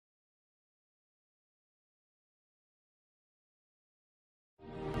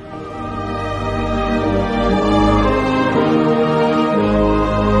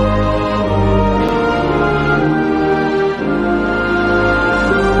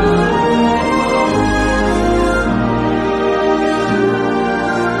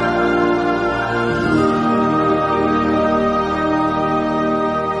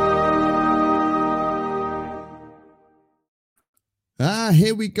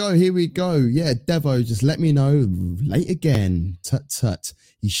go. Yeah, Devo, just let me know. Late again. Tut tut.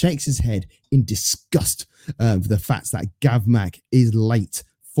 He shakes his head in disgust for the fact that Gav Mac is late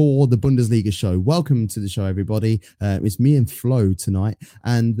for the Bundesliga show. Welcome to the show, everybody. It's me and Flo tonight.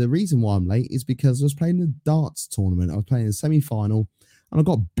 And the reason why I'm late is because I was playing the darts tournament. I was playing the semi-final and I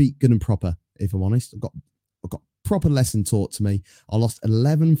got beat good and proper, if I'm honest. I got proper lesson taught to me. I lost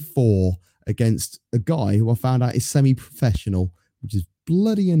 11-4 against a guy who I found out is semi-professional, which is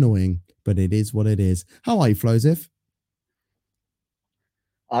bloody annoying, but it is what it is. How are you, Flozif?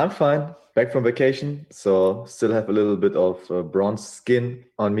 I'm fine. Back from vacation, so still have a little bit of bronze skin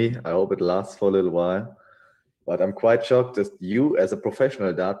on me. I hope it lasts for a little while. But I'm quite shocked that you, as a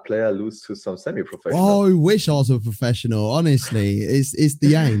professional dart player, lose to some semi-professional. Oh, I wish I was a professional. Honestly, it's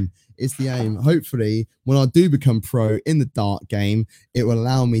the aim. It's the aim. Hopefully, when I do become pro in the dart game, it will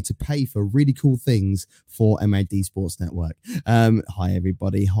allow me to pay for really cool things for MAD Sports Network. Hi,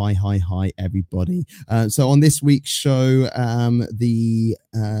 everybody. Hi, everybody. So on this week's show, the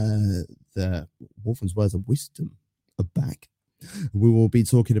Wolfman's Words of Wisdom are back. We will be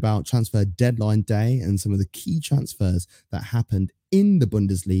talking about transfer deadline day and some of the key transfers that happened in the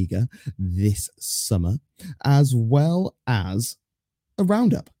Bundesliga this summer, as well as a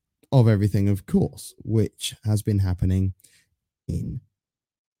roundup of everything, of course, which has been happening in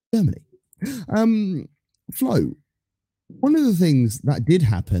Germany. Flo, one of the things that did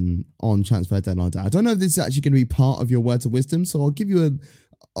happen on transfer deadline day, I don't know if this is actually going to be part of your words of wisdom, so I'll give you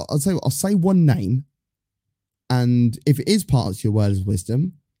I'll say one name. And if it is part of your words of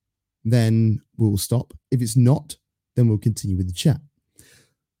wisdom, then we'll stop. If it's not, then we'll continue with the chat.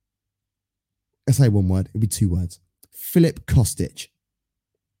 I say one word, it'll be two words. Filip Kostic.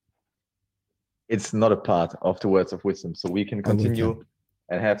 It's not a part of the words of wisdom, so we can continue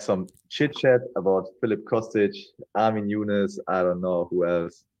and have some chit chat about Filip Kostic, Armin Younes, I don't know who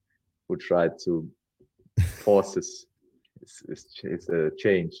else, who tried to force his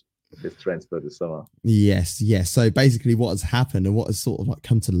change. This transfer this summer. Yes. So basically what has happened and what has sort of like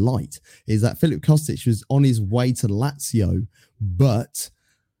come to light is that Filip Kostic was on his way to Lazio, but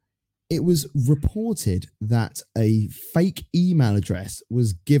it was reported that a fake email address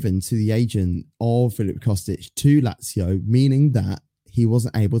was given to the agent of Filip Kostic to Lazio, meaning that he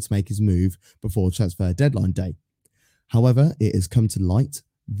wasn't able to make his move before transfer deadline day. However, it has come to light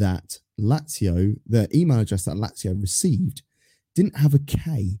that Lazio, the email address that Lazio received, didn't have a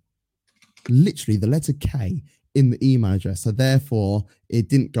K. Literally the letter K in the email address. So therefore it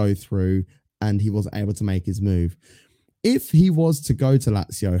didn't go through and he wasn't able to make his move. If he was to go to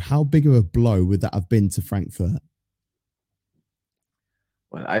Lazio, how big of a blow would that have been to Frankfurt?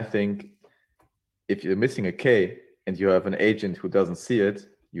 Well, I think if you're missing a K and you have an agent who doesn't see it,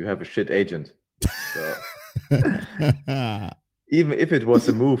 you have a shit agent. So even if it was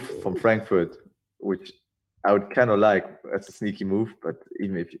a move from Frankfurt, which I would kind of like as a sneaky move, but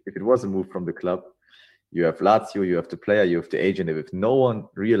even if it was a move from the club, you have Lazio, you have the player, you have the agent. If no one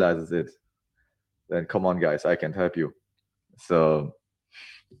realizes it, then come on, guys, I can't help you. So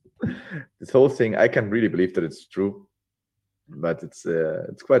this whole thing, I can't really believe that it's true, but it's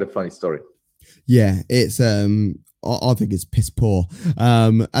quite a funny story. Yeah, it's I think it's piss poor.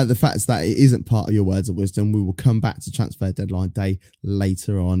 At the fact that it isn't part of your words of wisdom, we will come back to transfer deadline day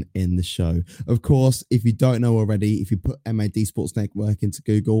later on in the show. Of course, if you don't know already, if you put MAD Sports Network into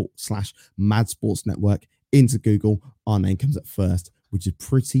Google /Mad Sports Network into Google, our name comes up first, which is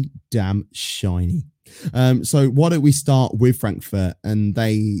pretty damn shiny. So why don't we start with Frankfurt? And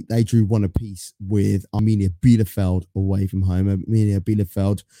they drew one apiece with Arminia Bielefeld away from home. Arminia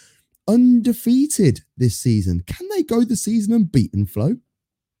Bielefeld undefeated this season. Can they go the season unbeaten, Flo?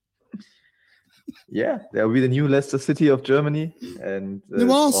 Yeah, they'll be the new Leicester City of Germany. And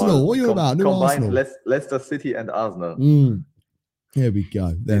new Arsenal. What are you about? New combined Arsenal. Leicester City and Arsenal. Here we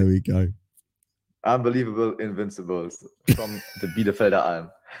go. There we go. Unbelievable invincibles from the Bielefelder Alm.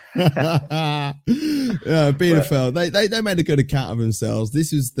 Yeah, Bielefeld. They made a good account of themselves.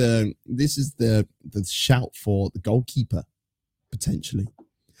 This is the shout for the goalkeeper potentially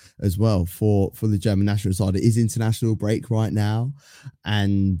as well for the German national side. It is international break right now,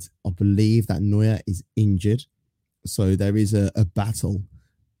 and I believe that Neuer is injured, so there is a battle,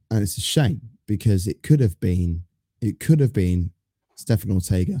 and it's a shame because it could have been Stefan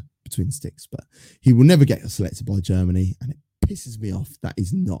Ortega between the sticks, but he will never get selected by Germany, and it pisses me off that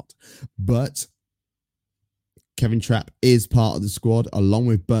he's not. But Kevin Trapp is part of the squad along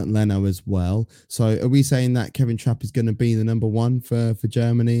with Bernd Leno as well. So are we saying that Kevin Trapp is going to be the number one for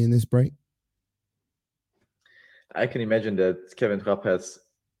Germany in this break? I can imagine that Kevin Trapp has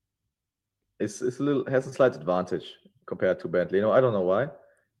a slight advantage compared to Bernd Leno. I don't know why,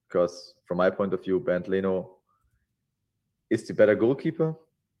 because from my point of view, Bernd Leno is the better goalkeeper.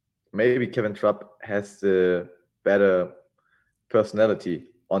 Maybe Kevin Trapp has the better personality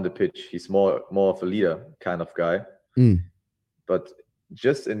on the pitch. He's more of a leader kind of guy. But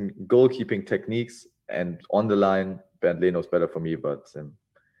just in goalkeeping techniques and on the line, Bernd Leno's better for me. But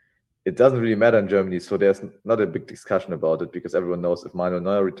it doesn't really matter in Germany, so there's not a big discussion about it because everyone knows if Manuel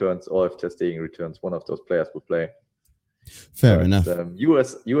Neuer returns or if Ter Stegen returns, one of those players will play. Fair enough. You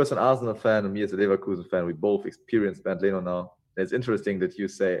as an Arsenal fan and me as a Leverkusen fan, we both experienced Bernd Leno now. It's interesting that you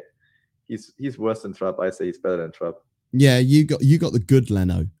say he's worse than Trapp. I say he's better than Trapp. Yeah, you got the good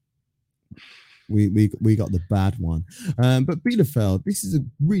Leno. We got the bad one. But Bielefeld, this is a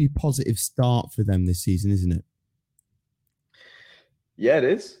really positive start for them this season, isn't it? Yeah, it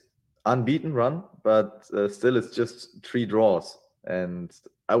is. Unbeaten run, but still it's just 3 draws. And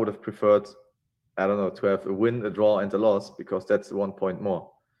I would have preferred, I don't know, to have a win, a draw, and a loss, because that's 1 point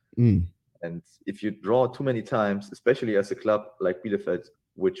more. And if you draw too many times, especially as a club like Bielefeld,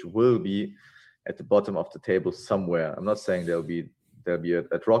 which will be at the bottom of the table somewhere. I'm not saying they'll be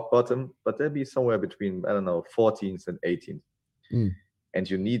at rock bottom, but they'll be somewhere between, I don't know, 14th and 18th. And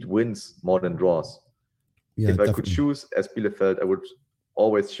you need wins more than draws. Yeah, if definitely. I could choose as Bielefeld, I would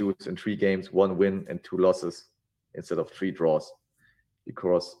always choose in 3 games, 1 win and 2 losses instead of 3 draws,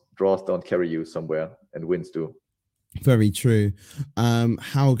 because draws don't carry you somewhere and wins do. Very true.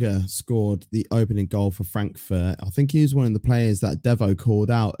 Hauger scored the opening goal for Frankfurt. I think he was one of the players that Devo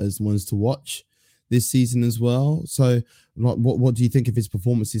called out as ones to watch this season as well. So what do you think of his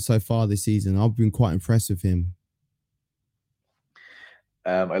performances so far this season? I've been quite impressed with him.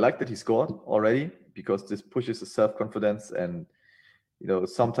 I like that he scored already, because this pushes his self-confidence, and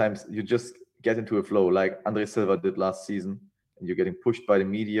sometimes you just get into a flow like Andre Silva did last season, and you're getting pushed by the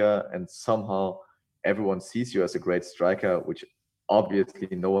media, and somehow everyone sees you as a great striker, which obviously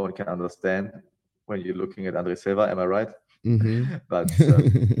no one can understand when you're looking at Andre Silva. Am I right? But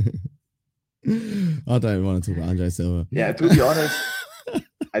I don't want to talk about Andre Silva. Yeah, to be honest,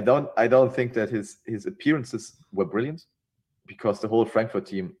 I don't think that his appearances were brilliant, because the whole Frankfurt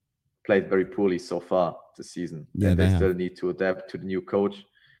team played very poorly so far this season. Yeah, and they still need to adapt to the new coach.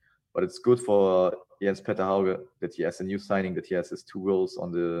 But it's good for Jens Petter Hauge that he has a new signing, that he has his 2 goals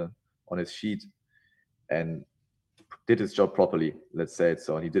on his sheet, and did his job properly, let's say it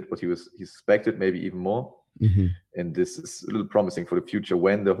so. And he did what he expected, maybe even more. And this is a little promising for the future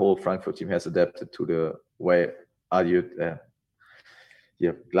when the whole Frankfurt team has adapted to the way Oliver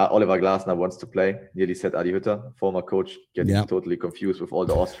Glasner wants to play. Nearly said Adi Hütter, former coach, getting totally confused with all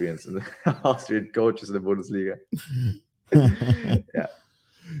the Austrians and the Austrian coaches in the Bundesliga. Yeah,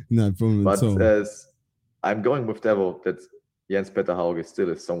 no problem at all. But I'm going with Devo that Jens Petter Hauge still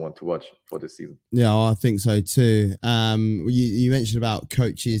is someone to watch for this season. Yeah, I think so too. You mentioned about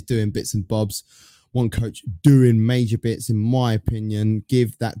coaches doing bits and bobs. One coach doing major bits, in my opinion.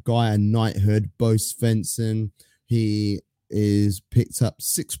 Give that guy a knighthood, Bo Svensson. He is picked up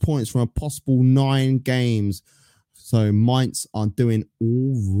 6 points from a possible 9 games. So Mainz are doing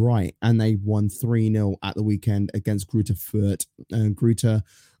all right. And they won 3-0 at the weekend against Greuther Fürth. And Greuther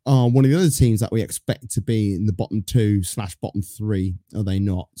are one of the other teams that we expect to be in the bottom 2/bottom 3. Are they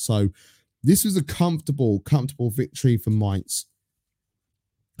not? So this was a comfortable victory for Mainz.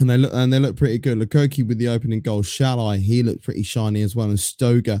 And they look pretty good. Lukoki with the opening goal. Shalai, he looked pretty shiny as well. And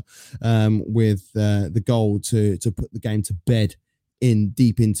Stoger with the goal to put the game to bed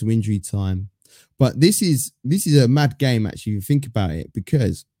deep into injury time. But this is a mad game, actually, if you think about it,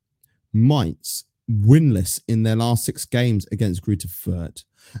 because Mainz winless in their last 6 games against Greuther Fürth,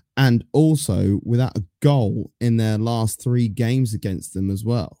 and also without a goal in their last 3 games against them as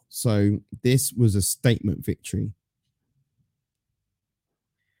well. So this was a statement victory.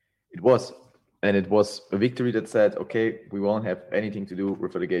 It was. And it was a victory that said, okay, we won't have anything to do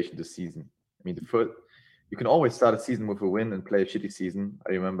with relegation this season. I mean, you can always start a season with a win and play a shitty season.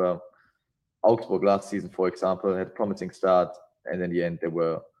 I remember Augsburg last season, for example, had a promising start, and in the end, they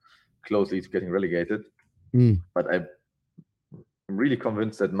were closely to getting relegated. But I'm really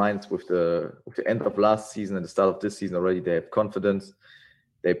convinced that Mainz, with the end of last season and the start of this season already, they have confidence.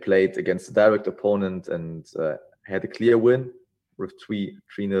 They played against a direct opponent and had a clear win with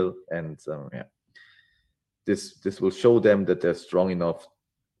 3-0, and this will show them that they're strong enough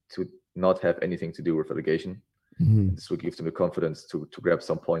to not have anything to do with relegation. This will give them the confidence to grab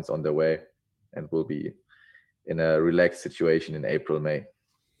some points on their way, and will be in a relaxed situation in April, May.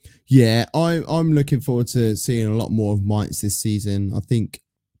 Yeah, I'm looking forward to seeing a lot more of Mainz this season. I think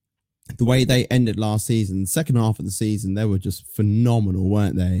the way they ended last season, the second half of the season, they were just phenomenal,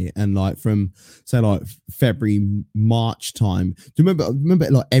 weren't they? And like from say like February, March time, do you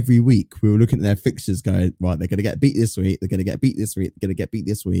remember like every week we were looking at their fixtures going, right, they're gonna get beat this week, they're gonna get beat this week, they're gonna get beat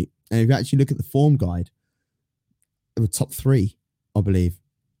this week. And if you actually look at the form guide, they were top 3, I believe.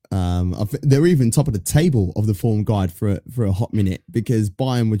 They were even top of the table of the form guide for a hot minute because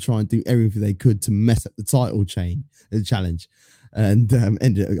Bayern would try and do everything they could to mess up the title chain, the challenge, and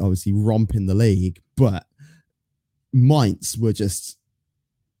ended up obviously romping the league. But Mainz were just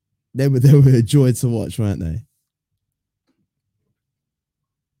they were a joy to watch, weren't they?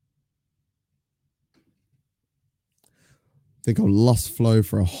 I think I lost flow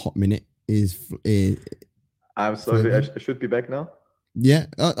for a hot minute. I'm sorry, I should be back now. Yeah,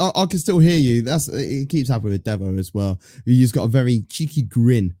 I can still hear you. It keeps happening with Devo as well. You just got a very cheeky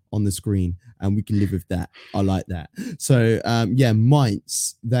grin on the screen, and we can live with that. I like that. So, yeah,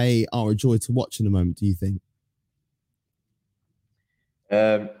 Mainz, they are a joy to watch in the moment. Do you think?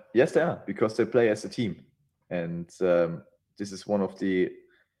 Yes, they are, because they play as a team, and this is one of the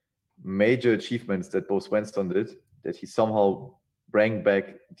major achievements that Bo Svensson did. That he somehow brought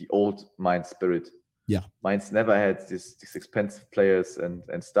back the old Mainz spirit. Yeah, Mainz never had these expensive players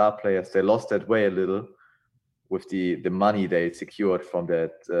and star players. They lost that way a little with the money they secured from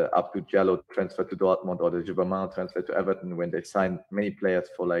that Abdou Diallo transfer to Dortmund or the Gibberman transfer to Everton, when they signed many players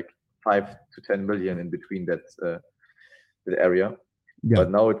for like 5 to 10 million in between that area. Yeah.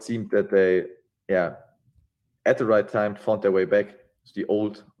 But now it seemed that they, at the right time found their way back to the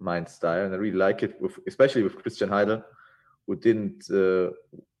old Mainz style, and I really like it, especially with Christian Heidel, who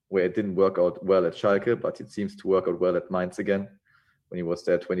where it didn't work out well at Schalke, but it seems to work out well at Mainz again, when he was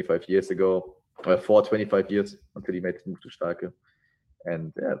there 25 years ago, for 25 years, until he made the move to Schalke.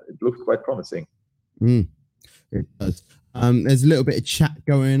 And it looks quite promising. It does. There's a little bit of chat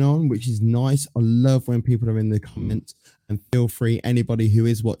going on, which is nice. I love when people are in the comments, and feel free, anybody who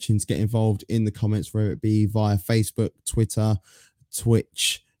is watching, to get involved in the comments, whether it be via Facebook, Twitter,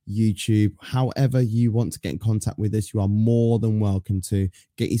 Twitch, YouTube, however you want to get in contact with us. You are more than welcome to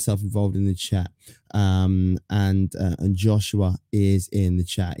get yourself involved in the chat. And Joshua is in the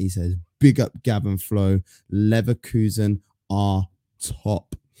chat. He says, big up Gavin Flo, Leverkusen are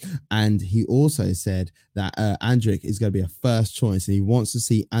top. And he also said that Andrić is going to be a first choice, and he wants to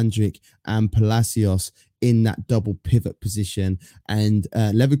see Andrić and Palacios in that double pivot position. And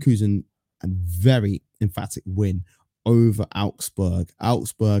Leverkusen, a very emphatic win over Augsburg.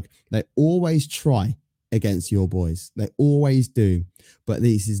 Augsburg, they always try against your boys. They always do. But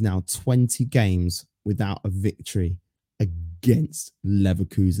this is now 20 games without a victory against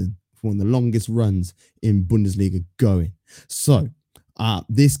Leverkusen. One of the longest runs in Bundesliga going. So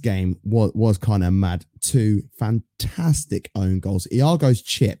this game was kind of mad. 2 fantastic own goals. Iago's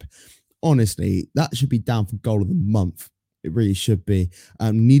chip, honestly, that should be down for goal of the month. It really should be.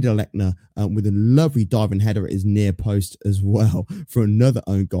 Niederlechner with a lovely diving header at his near post as well for another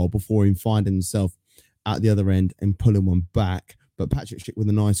own goal, before him finding himself at the other end and pulling one back. But Patrick Schick with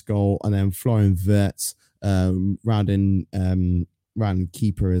a nice goal, and then Florian Wirtz rounding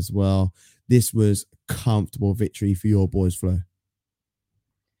keeper as well. This was a comfortable victory for your boys, Flo.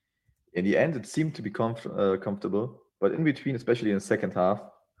 In the end, it seemed to be comfortable, but in between, especially in the second half,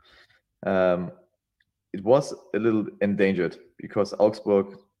 it was a little endangered, because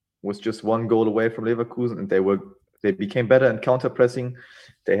Augsburg was just 1 goal away from Leverkusen, and they became better in counter pressing.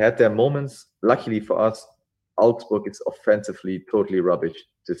 They had their moments. Luckily for us, Augsburg is offensively totally rubbish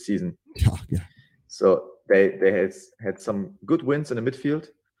this season. Yeah. So they had some good wins in the midfield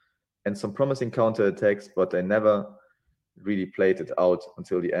and some promising counter attacks, but they never really played it out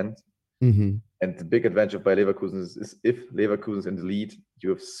until the end. Mm-hmm. And the big advantage by Leverkusen is if Leverkusen is in the lead, you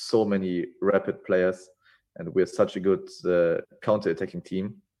have so many rapid players, and we're such a good counter-attacking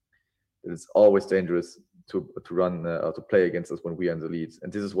team. It's always dangerous to run or to play against us when we are in the lead.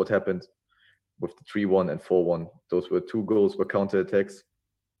 And this is what happened with the 3-1 and 4-1. Those were 2 goals were counter-attacks.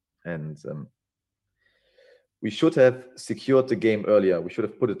 And we should have secured the game earlier. We should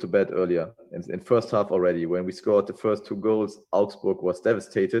have put it to bed earlier. In first half already, when we scored the first 2 goals, Augsburg was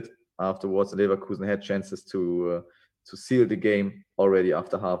devastated. Afterwards, Leverkusen had chances to seal the game already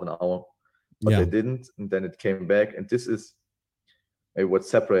after half an hour, but they didn't, and then it came back. And this is what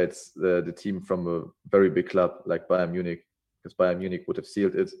separates the team from a very big club like Bayern Munich, because Bayern Munich would have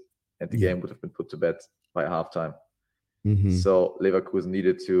sealed it, and the game would have been put to bed by halftime. Mm-hmm. So Leverkusen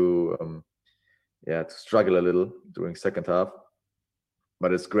needed to struggle a little during second half,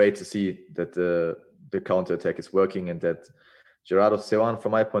 but it's great to see that the counter attack is working, and that Gerardo Seoane,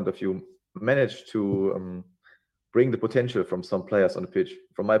 from my point of view, managed to bring the potential from some players on the pitch.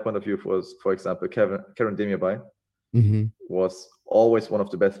 From my point of view, for example, Karen Demirbay Mm-hmm. was always one of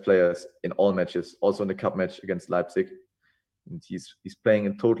the best players in all matches, also in the cup match against Leipzig. And he's playing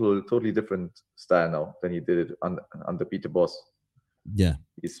a totally different style now than he did it under Peter Bosz. Yeah,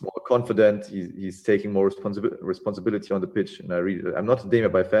 he's more confident. He's taking more responsibility on the pitch. And I'm not a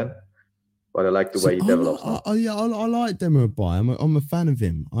Demirbay fan, but I like the way he develops. I like Demirbay. I'm a fan of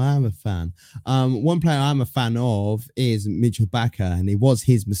him. I am a fan. One player I'm a fan of is Mitchell Bakker, and it was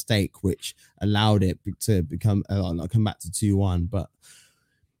his mistake which allowed it to become come back to 2-1. But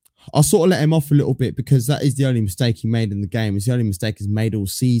I sort of let him off a little bit because that is the only mistake he made in the game. It's the only mistake he's made all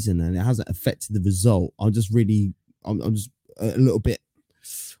season, and it hasn't affected the result. I'm just a little bit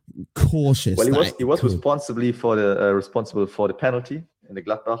cautious. Well, he was responsible for the penalty in the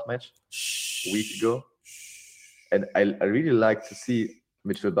Gladbach match a week ago, and I really like to see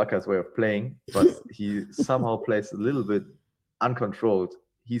Mitchell Bakker's way of playing, but he somehow plays a little bit uncontrolled.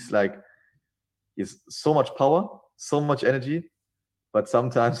 He's so much power, so much energy, but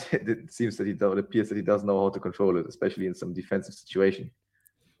sometimes it seems that it appears that he doesn't know how to control it, especially in some defensive situation.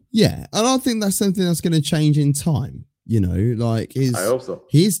 Yeah, and I think that's something that's going to change in time. You know, I hope so.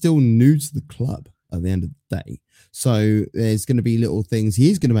 He's still new to the club at the end of the day. So there's going to be little things.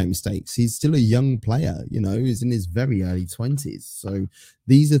 He's going to make mistakes. He's still a young player, you know, he's in his very early 20s. So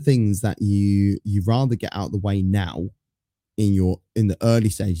these are things that you rather get out of the way now in the early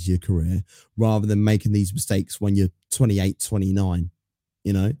stages of your career rather than making these mistakes when you're 28, 29,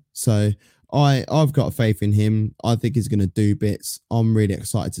 you know. So I've got faith in him. I think he's going to do bits. I'm really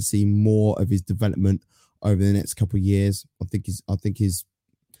excited to see more of his development over the next couple of years. I think he's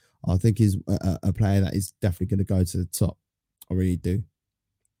a player that is definitely going to go to the top. I really do.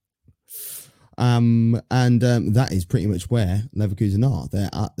 That is pretty much where Leverkusen are.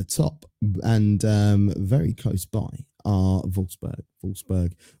 They're at the top, and very close by are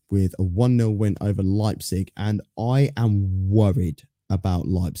Wolfsburg with a 1-0 win over Leipzig. And I am worried about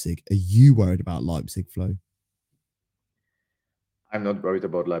Leipzig. Are you worried about Leipzig, Flo? I'm not worried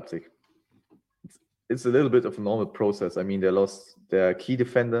about Leipzig. It's a little bit of a normal process. I mean, they lost their key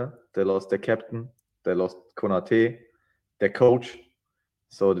defender, they lost their captain, they lost Konate, their coach.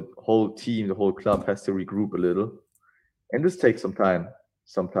 So the whole team, the whole club has to regroup a little. And this takes some time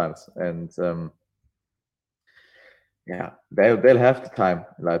sometimes. And they'll have the time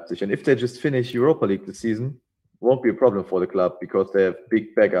in Leipzig. And if they just finish Europa League this season, it won't be a problem for the club because they have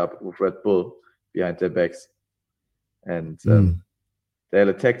big backup with Red Bull behind their backs. And they'll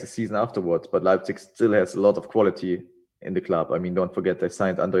attack the season afterwards, but Leipzig still has a lot of quality in the club. I mean, don't forget they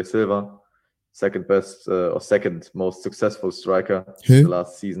signed Andre Silva, second most successul striker the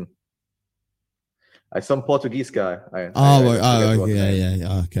last season. Some Portuguese guy.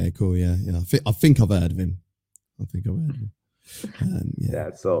 Yeah. Okay, cool. Yeah. I think I've heard of him.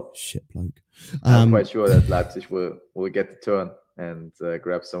 So shit bloke. I'm quite sure that Leipzig will get the turn and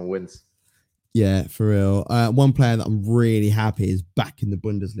grab some wins. Yeah, for real. One player that I'm really happy is back in the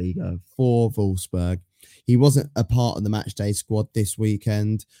Bundesliga for Wolfsburg. He wasn't a part of the matchday squad this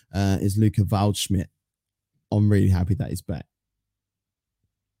weekend. Is Luca Waldschmidt. I'm really happy that he's back.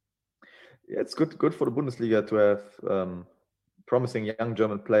 Yeah, it's good for the Bundesliga to have promising young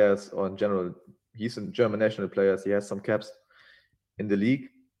German players, or in general, he's a German national player. He has some caps in the league.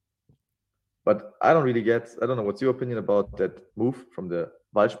 But I don't know what's your opinion about that move from the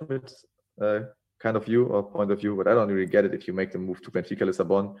Waldschmidt kind of view or point of view, but I don't really get it. If you make the move to Benfica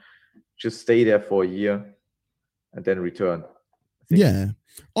Lissabon, just stay there for a year and then return. I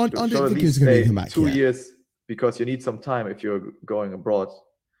don't think he's going to come back 2 years, because you need some time if you're going abroad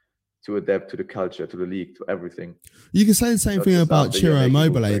to adapt to the culture, to the league, to everything. You can say the same thing about Ciro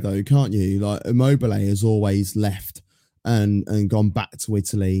Immobile, though, can't you? Like, Immobile has always left and gone back to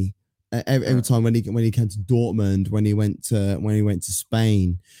Italy. Every time when he came to Dortmund, when he went to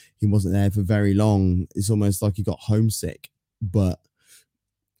Spain, he wasn't there for very long. It's almost like he got homesick, but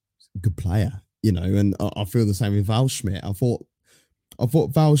good player, you know. And I feel the same with Waldschmidt. I thought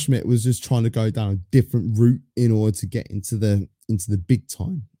Waldschmidt was just trying to go down a different route in order to get into the big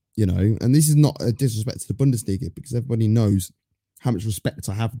time, you know. And this is not a disrespect to the Bundesliga, because everybody knows how much respect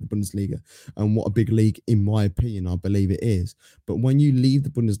I have for the Bundesliga and what a big league, in my opinion, I believe it is. But when you leave the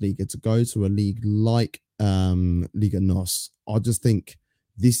Bundesliga to go to a league like Liga NOS, I just think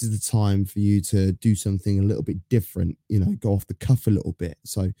this is the time for you to do something a little bit different, you know, go off the cuff a little bit.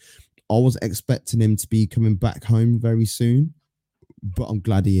 So I was expecting him to be coming back home very soon, but I'm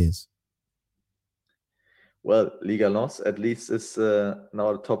glad he is. Well, Liga NOS at least is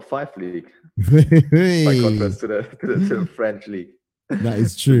now the top 5 league, by contrast to the French league. That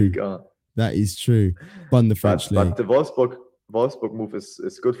is true. That is true. Bun the French But league. the Wolfsburg move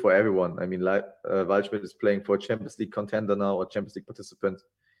is good for everyone. I mean, like Waldschmidt is playing for a Champions League contender now, or Champions League participant.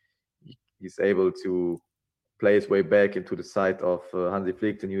 He's able to play his way back into the side of Hansi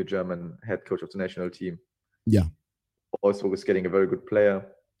Flick, the new German head coach of the national team. Yeah. Wolfsburg is getting a very good player,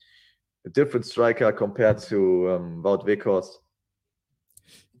 a different striker compared to Wout Weghorst.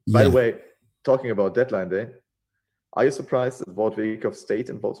 By the way, talking about deadline day, are you surprised that Wout Weghorst stayed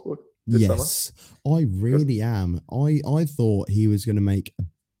in Wolfsburg this summer? I really am. I thought he was going to make a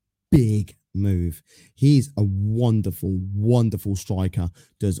big move. He's a wonderful, wonderful striker,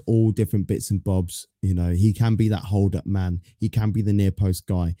 does all different bits and bobs. You know, he can be that hold-up man. He can be the near post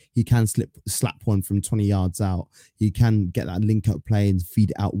guy. He can slap one from 20 yards out. He can get that link-up play and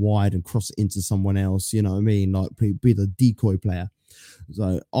feed it out wide and cross it into someone else. You know what I mean? Like, be the decoy player.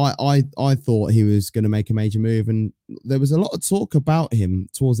 So I thought he was going to make a major move, and there was a lot of talk about him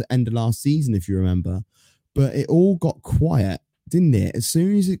towards the end of last season, if you remember, but it all got quiet, didn't it? As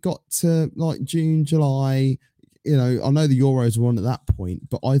soon as it got to like June, July, you know, I know the Euros were on at that point,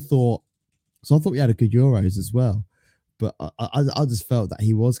 but I thought we had a good Euros as well. But I just felt that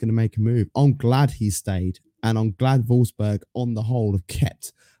he was going to make a move. I'm glad he stayed, and I'm glad Wolfsburg, on the whole, have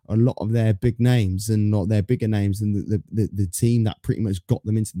kept a lot of their big names and not their bigger names and the team that pretty much got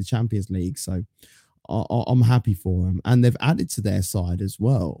them into the Champions League. So I'm happy for them. And they've added to their side as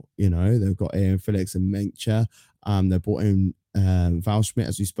well. You know, they've got Aaron Felix and Mencha. They brought in Waldschmidt,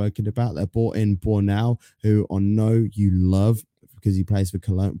 as we've spoken about. They brought in Bornau, who I know you love because he played for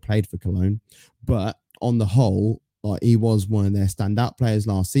Cologne. But on the whole, like, he was one of their standout players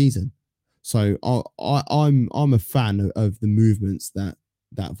last season. So I'm a fan of the movements that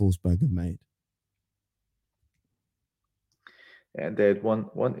Wolfsburg have made. And they had one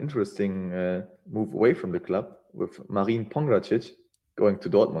interesting move away from the club with Marin Pongracic going to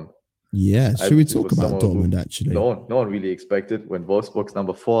Dortmund. Yeah, should we talk about Dortmund, actually? No one really expected when Wolfsburg's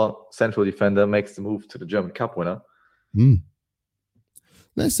number 4 central defender makes the move to the German Cup winner.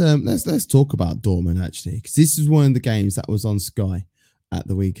 Let's talk about Dortmund, actually, because this is one of the games that was on Sky at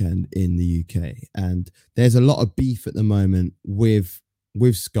the weekend in the UK, and there's a lot of beef at the moment with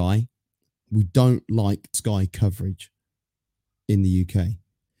Sky. We don't like Sky coverage in the UK.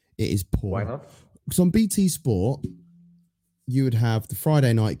 It is poor. Why not? Because on BT Sport, you would have the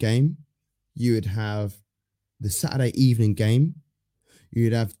Friday night game, you would have the Saturday evening game,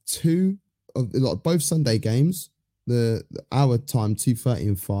 you'd have both Sunday games, the hour time 2:30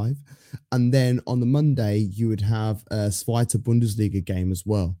 and 5, and then on the Monday you would have a Zweite Bundesliga game as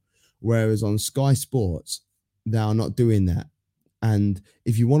well. Whereas on Sky Sports, they are not doing that. And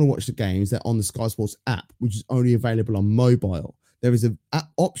if you want to watch the games, they're on the Sky Sports app, which is only available on mobile. There is an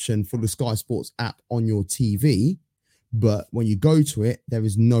option for the Sky Sports app on your TV, but when you go to it, there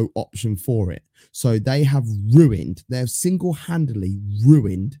is no option for it. So they have single-handedly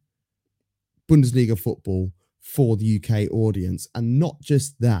ruined Bundesliga football for the UK audience. And not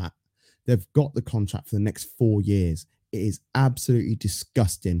just that, they've got the contract for the next 4 years. It is absolutely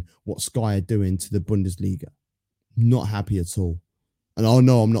disgusting what Sky are doing to the Bundesliga. Not happy at all. And I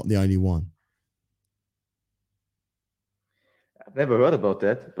know I'm not the only one. I've never heard about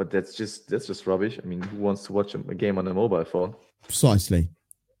that, but that's just rubbish. I mean, who wants to watch a game on a mobile phone? Precisely.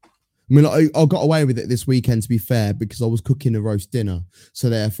 I mean, I got away with it this weekend, to be fair, because I was cooking a roast dinner. So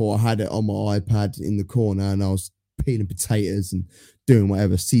therefore, I had it on my iPad in the corner and I was peeling potatoes and doing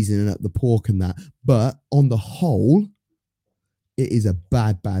whatever, seasoning up the pork and that. But on the whole, it is a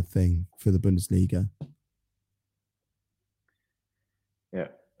bad thing for the Bundesliga. Yeah,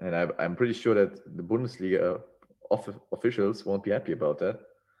 and I'm pretty sure that the Bundesliga officials won't be happy about that,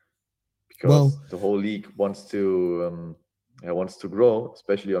 because the whole league wants to grow,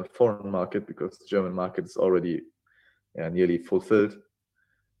 especially on foreign market, because the German market is already nearly fulfilled,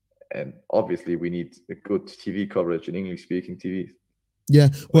 and obviously we need a good TV coverage in English-speaking TV. Yeah,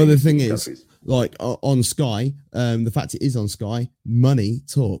 well, the thing is, like on Sky, the fact it is on Sky, money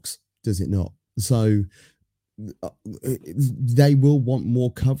talks, does it not? So they will want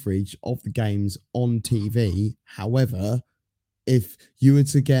more coverage of the games on TV. However, if you were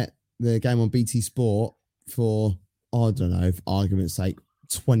to get the game on BT Sport for, I don't know, for argument's sake,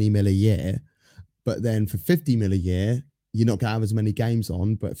 20 mil a year, but then for 50 mil a year, you're not going to have as many games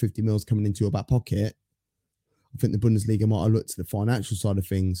on, but 50 mil's coming into your back pocket, I think the Bundesliga might have looked at the financial side of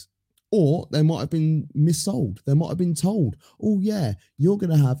things, or they might have been missold. They might have been told, oh yeah, you're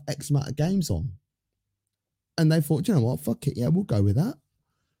going to have X amount of games on. And they thought, you know what, fuck it, yeah, we'll go with that.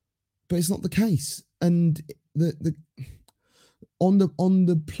 But it's not the case. And the on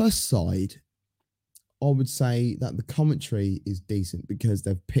the plus side, I would say that the commentary is decent because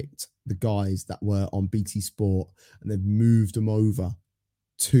they've picked the guys that were on BT Sport and they've moved them over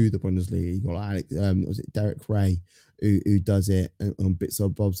to the Bundesliga. You got Alex, was it Derek Ray who does it on bits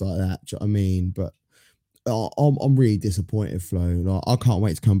of bobs like that? Do you know what I mean? But I'm really disappointed, Flo. Like, I can't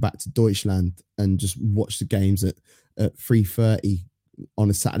wait to come back to Deutschland and just watch the games at 3:30 on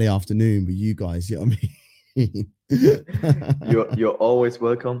a Saturday afternoon with you guys. You know what I mean? You're always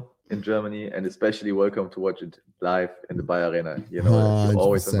welcome in Germany, and especially welcome to watch it live in the Bayer Arena. You know, you're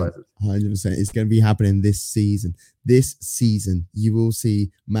always invited. 100%. It's going to be happening this season. This season, you will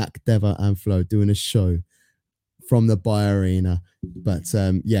see Mac, Deva, and Flo doing a show from the Bayer Arena. But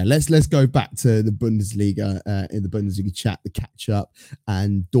yeah, let's go back to the Bundesliga, in the Bundesliga chat, the catch up.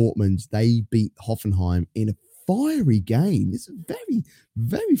 And Dortmund, they beat Hoffenheim in a fiery game. It's a very,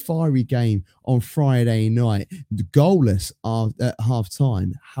 very fiery game on Friday night. Goalless at half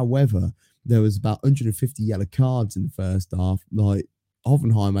time. However, there was about 150 yellow cards in the first half. Like,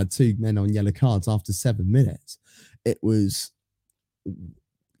 Hoffenheim had 2 men on yellow cards after 7 minutes. It was.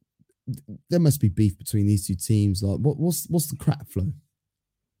 There must be beef between these two teams. Like, what's the crack, Flo?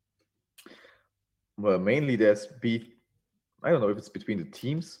 Well, mainly there's beef. I don't know if it's between the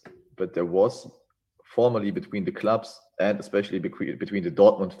teams, but there was formerly between the clubs and especially between the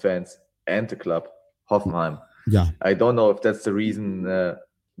Dortmund fans and the club Hoffenheim. Yeah, I don't know if that's the reason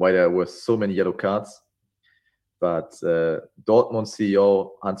why there were so many yellow cards, but Dortmund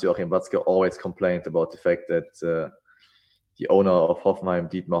CEO Hans-Joachim Watzke always complained about the fact that the owner of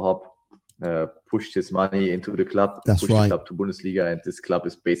Hoffenheim, Dietmar Hopp, pushed his money into the club, pushed the club to Bundesliga, and this club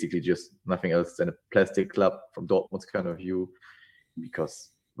is basically just nothing else than a plastic club from Dortmund's kind of view, because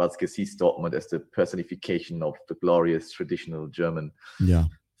Watzke sees Dortmund as the personification of the glorious traditional German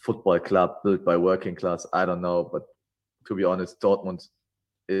football club built by working class. I don't know, but to be honest, Dortmund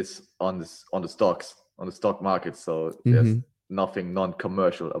is on the stock market, so there's nothing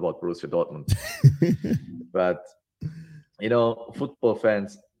non-commercial about Borussia Dortmund. But you know, football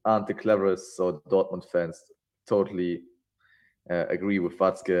fans aren't the cleverest, so Dortmund fans totally agree with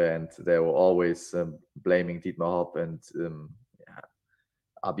Watzke, and they were always blaming Dietmar Hopp and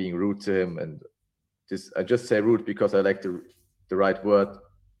are being rude to him. And I just say rude because I like the right word.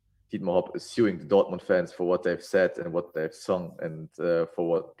 Dietmar Hopp is suing the Dortmund fans for what they've said and what they've sung, and for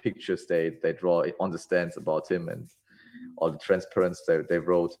what pictures they draw on the stands about him and all the transparents they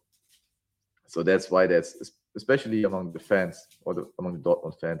wrote. So that's why there's, especially among the fans or among the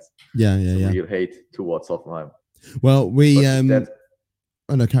Dortmund fans, real hate towards Hoffenheim. Well,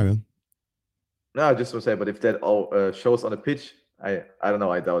 oh no, carry on. No, I just want to say, but if that all shows on the pitch, I don't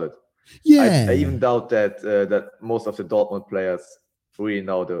know, I doubt it. Yeah, I even doubt that most of the Dortmund players really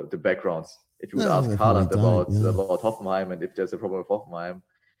know the backgrounds. If you would ask Haaland about Hoffenheim, and if there's a problem with Hoffenheim,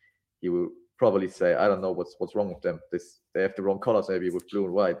 he will probably say, I don't know what's wrong with them. They have the wrong colors, maybe with blue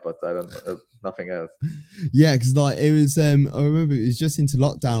and white, but I don't know, nothing else. Yeah, because like it was, I remember it was just into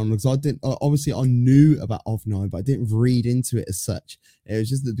lockdown, because I knew about Hoffenheim, but I didn't read into it as such. It was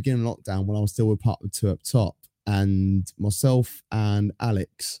just at the beginning of lockdown when I was still with part of 2 Up Top, and myself and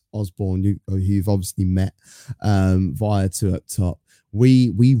Alex Osborne, who you've obviously met via 2 Up Top, we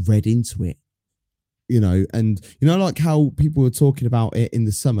read into it. You know, and you know, like how people were talking about it in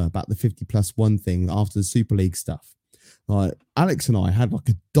the summer about the 50+1 thing after the Super League stuff. Like, Alex and I had like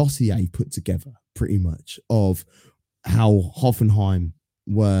a dossier put together pretty much of how Hoffenheim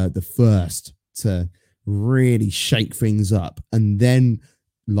were the first to really shake things up, and then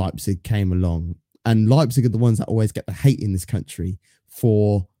Leipzig came along, and Leipzig are the ones that always get the hate in this country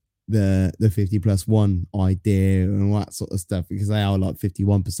for the 50+1 idea and all that sort of stuff, because they are like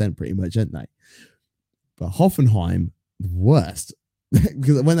 51% pretty much, aren't they? But Hoffenheim, the worst,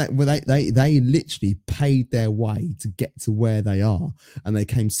 because when they literally paid their way to get to where they are, and they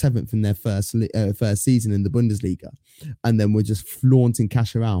came 7th in their first season in the Bundesliga, and then were just flaunting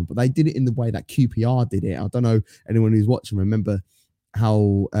cash around. But they did it in the way that QPR did it. I don't know anyone who's watching remember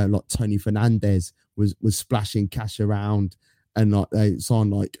how like Tony Fernandez was splashing cash around, and like they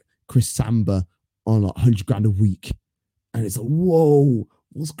signed like Chris Samba on like 100 grand a week, and it's like, whoa.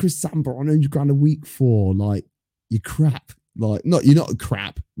 What's Chris Samba on 100 grand a week for? Like, you're crap. Like, you're not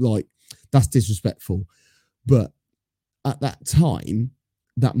crap. Like, that's disrespectful. But at that time,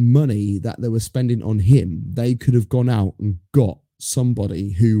 that money that they were spending on him, they could have gone out and got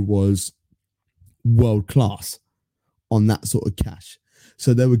somebody who was world class on that sort of cash.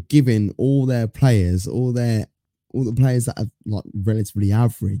 So they were giving all their players, all the players that are like relatively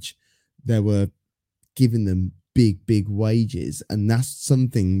average, they were giving them big wages, and that's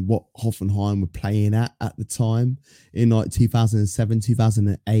something what Hoffenheim were playing at the time in like 2007,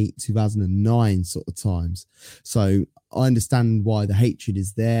 2008, 2009 sort of times. So I understand why the hatred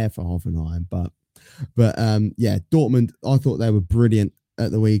is there for Hoffenheim, but yeah, Dortmund, I thought they were brilliant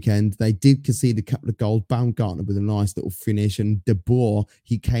at the weekend. They did concede a couple of goals. Baumgartner with a nice little finish, and De Boer,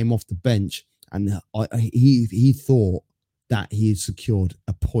 he came off the bench, and he thought that he had secured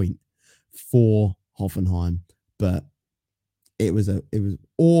a point for Hoffenheim, but it was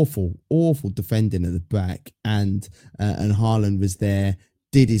awful defending at the back, and Haaland was there,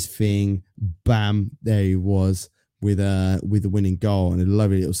 did his thing, bam, there he was with the winning goal, and a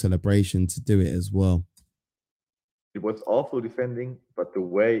lovely little celebration to do it as well. It was awful defending, but the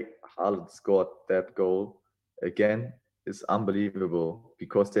way Haaland scored that goal again is unbelievable,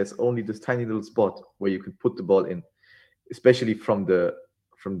 because there's only this tiny little spot where you can put the ball in, especially from the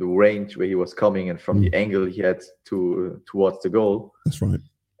range where he was coming and from the angle he had towards the goal. That's right.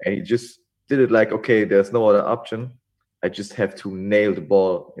 And he just did it like, okay, there's no other option. I just have to nail the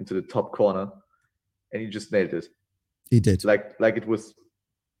ball into the top corner, and he just nailed it. He did. Like it was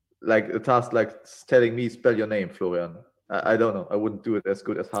like a task, like telling me, spell your name, Florian. I don't know. I wouldn't do it as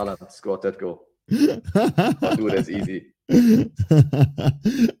good as Haaland scored that goal. I'll do it as easy.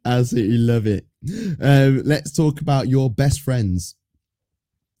 Absolutely love it. Let's talk about your best friends.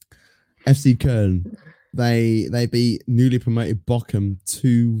 FC Köln. They beat newly promoted Bochum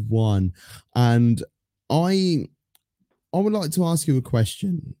 2-1. And I would like to ask you a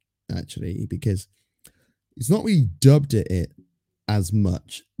question, actually, because it's not really dubbed it as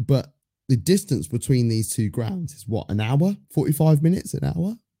much, but the distance between these two grounds is what, an hour? 45 minutes, an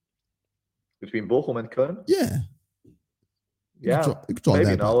hour? Between Bochum and Köln? Yeah. Yeah,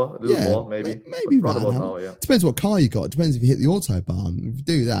 maybe an hour, a little more, maybe. Maybe about an hour. Yeah. Depends what car you got. It depends if you hit the Autobahn. If you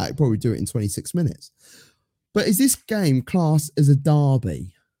do that, you probably do it in 26 minutes. But is this game classed as a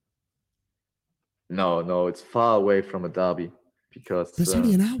derby? No, it's far away from a derby, because it's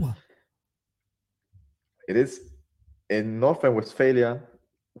only an hour. It is in North Rhine-Westphalia,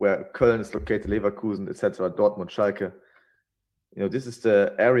 where Köln is located, Leverkusen, etc., Dortmund, Schalke. You know, this is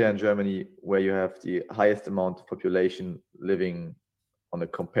the area in Germany where you have the highest amount of population living on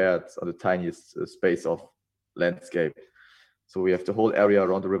the tiniest space of landscape. So we have the whole area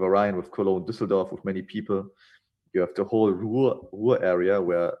around the River Rhine with Cologne, Düsseldorf, with many people. You have the whole Ruhr area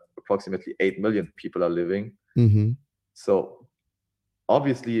where approximately 8 million people are living. Mm-hmm. So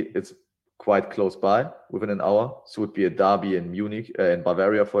obviously it's quite close by, within an hour. So it would be a derby in Munich, in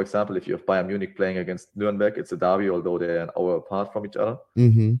Bavaria, for example. If you have Bayern Munich playing against Nuremberg, it's a derby, although they're an hour apart from each other.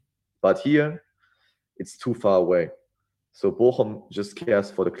 Mm-hmm. But here, it's too far away. So Bochum just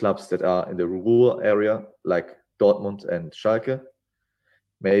cares for the clubs that are in the Ruhr area, like Dortmund and Schalke.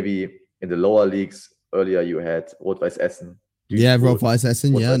 Maybe in the lower leagues, earlier you had Rot-Weiß Essen. Yeah, Rot-Weiß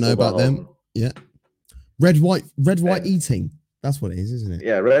Essen. Yeah, I know about them. Yeah. Red, white eating. That's what it is, isn't it?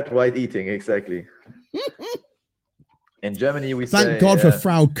 Yeah, red, white eating, exactly. In Germany, we Thank God for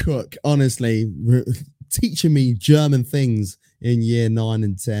Frau Cook, honestly, teaching me German things in year 9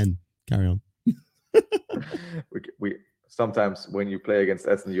 and 10. Carry on. we sometimes, when you play against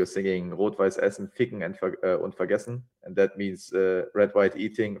Essen, you're singing Rot-Weiß Essen, Ficken und Vergessen. And that means red, white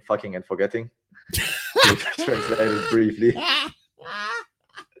eating, fucking and forgetting. Translated briefly.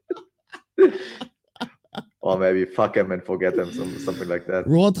 Or maybe fuck them and forget them, something like that.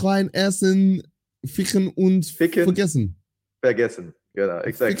 Rot-Rhein Essen, Ficken und Vergessen. Vergessen, yeah,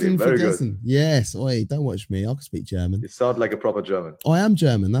 exactly. Ficken Very vergessen. good. Yes, oi, don't watch me. I can speak German. You sound like a proper German. I am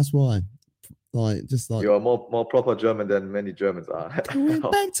German, that's why. You are more proper German than many Germans are. Going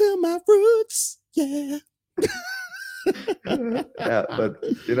back to my roots, yeah. Yeah, but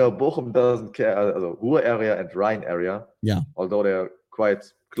you know, Bochum doesn't care. Also, Ruhr area and Rhine area. Yeah. Although they are quite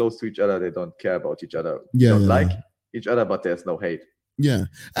close to each other, they don't care about each other. Yeah, they don't like each other, but there's no hate. Yeah,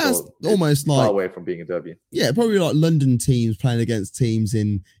 that's so almost like far away from being a derby. Yeah, probably like London teams playing against teams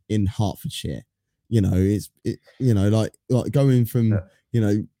in Hertfordshire. You know, you know, like going from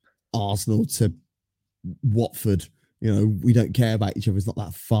Arsenal to Watford. You know, we don't care about each other. It's not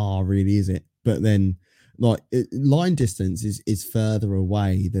that far, really, is it? But then, line distance is further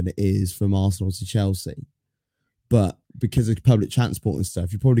away than it is from Arsenal to Chelsea. But because of public transport and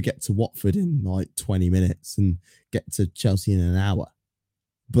stuff, you probably get to Watford in 20 minutes and get to Chelsea in an hour.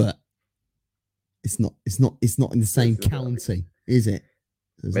 But it's not in the same county, is it?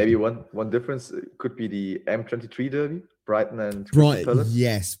 Maybe one difference could be the M23 derby, Brighton and Crystal Palace.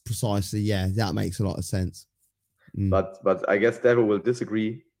 Yes, precisely. Yeah, that makes a lot of sense. But I guess Devo will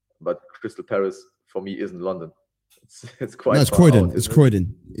disagree. But Crystal Palace for me isn't London. It's quite. No, it's Croydon.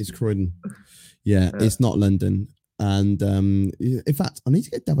 It's Croydon. Yeah, Yeah. it's not London. And in fact, I need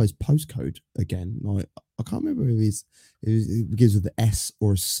to get Devo's postcode again. Like, I can't remember if it begins with the S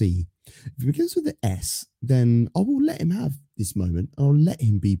or a C. If it begins with the S, then I will let him have this moment. I'll let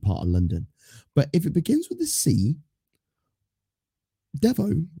him be part of London. But if it begins with a C,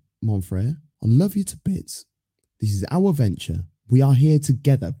 Devo, mon frere, I love you to bits. This is our venture. We are here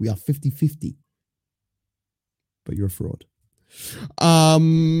together. We are 50-50. But you're a fraud.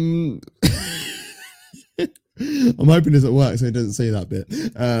 I'm hoping this at work so he doesn't say that bit.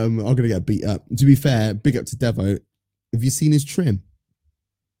 I'm gonna get beat up. To be fair, big up to Devo. Have you seen his trim?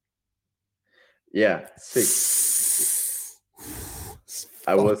 Yeah, sick.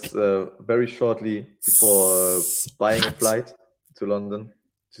 I was very shortly before buying a flight to London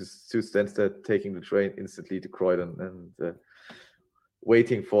to Stansted, taking the train instantly to Croydon, and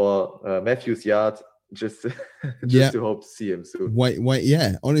waiting for Matthew's yard just just to hope to see him soon. Wait,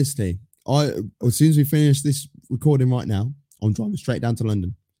 yeah. Honestly, as soon as we finish this recording right now, I'm driving straight down to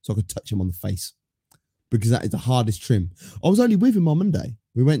London so I could touch him on the face because that is the hardest trim. I was only with him on Monday.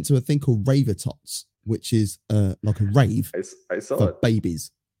 We went to a thing called Raver Tots, which is like a rave I saw for it.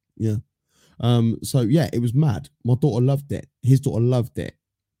 babies. Yeah. So yeah, it was mad. My daughter loved it. His daughter loved it.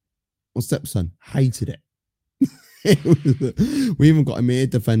 My stepson hated it. We even got him ear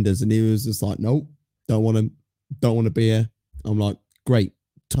defenders, and he was just like, "Nope, don't want him. Don't want to be here." I'm like, "Great,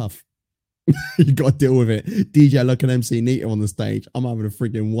 tough. You got to deal with it." DJ Luck and MC Nita on the stage. I'm having a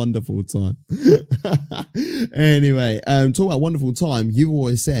freaking wonderful time. Anyway, talk about wonderful time. You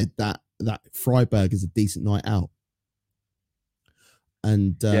always said that Freiburg is a decent night out.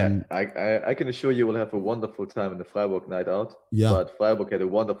 And yeah, I can assure you will have a wonderful time in the Freiburg night out. Yeah. But Freiburg had a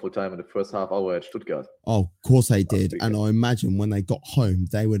wonderful time in the first half hour at Stuttgart. Oh, of course they did. And I imagine when they got home,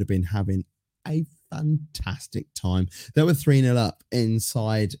 they would have been having a fantastic time. They were 3-0 up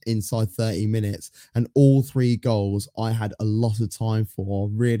inside 30 minutes, and all 3 goals I had a lot of time for.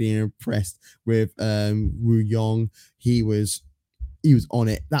 Really impressed with Wu Yong. He was on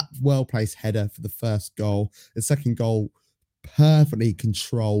it. That well-placed header for the first goal. The second goal, perfectly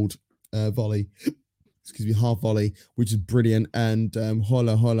controlled volley. Excuse me, half volley, which is brilliant. And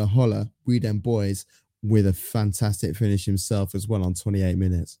holla, we them boys with a fantastic finish himself as well on 28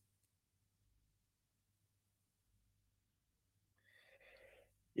 minutes.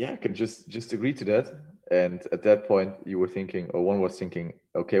 Yeah, I can just agree to that. And at that point, you were thinking, or one was thinking,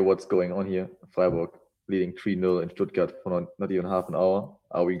 okay, what's going on here? Freiburg leading 3-0 in Stuttgart for not even half an hour.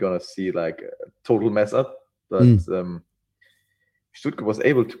 Are we gonna see like a total mess up? But Stuttgart was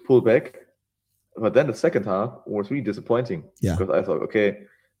able to pull back. But then the second half was really disappointing. Yeah. Because I thought, okay,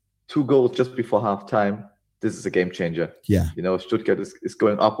 2 goals just before half time. This is a game changer. Yeah. You know, Stuttgart is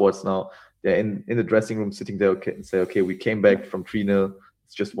going upwards now. They're in the dressing room sitting there and say, okay, we came back from 3-0.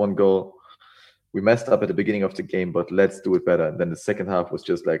 It's just 1 goal. We messed up at the beginning of the game, but let's do it better. And then the second half was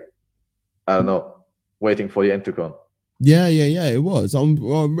just like, I don't know, waiting for the end to come. Yeah, it was.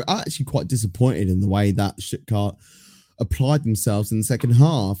 I'm actually quite disappointed in the way that Stuttgart applied themselves in the second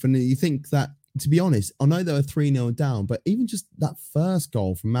half. And you think that, to be honest, I know they were 3-0 down, but even just that first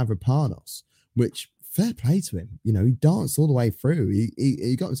goal from Mavropanos, which fair play to him, you know, he danced all the way through.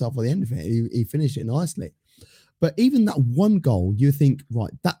 He got himself at the end of it. He finished it nicely. But even that 1 goal, you think,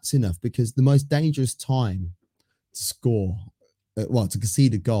 right, that's enough, because the most dangerous time to score, to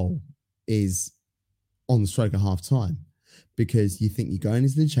concede a goal is on the stroke of half time, because you think you're going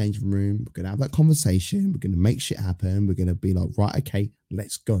into the changing room, we're going to have that conversation, we're going to make shit happen, we're going to be like, right, okay,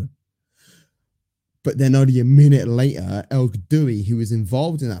 let's go. But then only a minute later, El Gdoui, who was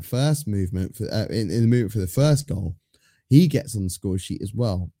involved in that first movement, in the movement for the first goal, he gets on the score sheet as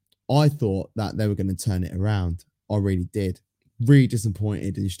well. I thought that they were going to turn it around. I really did. Really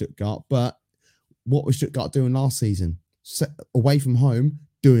disappointed in Stuttgart. But what was Stuttgart doing last season? Away from home,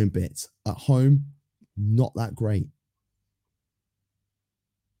 doing bits. At home, not that great.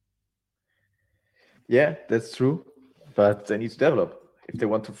 Yeah, that's true. But they need to develop. If they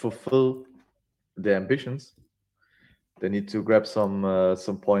want to fulfill their ambitions, they need to grab some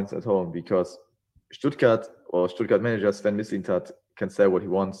points at home, because Stuttgart manager Sven Mislintat can say what he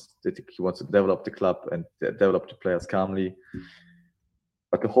wants. That he wants to develop the club and develop the players calmly.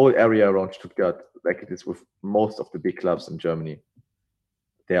 But the whole area around Stuttgart, like it is with most of the big clubs in Germany,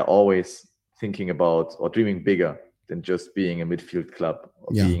 they are always thinking about or dreaming bigger than just being a midfield club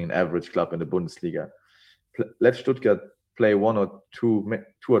or being an average club in the Bundesliga. Let Stuttgart play 1 or 2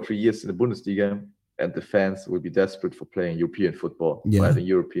 or 3 years in the Bundesliga, and the fans will be desperate for playing European football, for having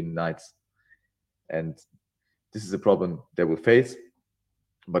European nights. And this is a problem they will face.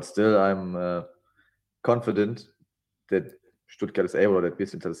 But still, I'm confident that Stuttgart is able, or that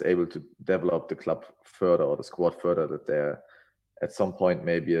Wiesenthal is able to develop the club further or the squad further, that they're at some point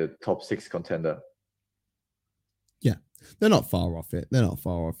maybe a top 6 contender. Yeah, they're not far off it.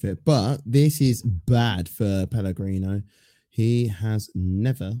 But this is bad for Pellegrino. He has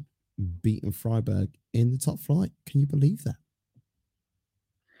never beaten Freiburg in the top flight. Can you believe that?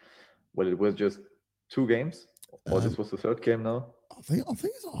 Well, it was just 2 games, or this was the 3rd game now. I think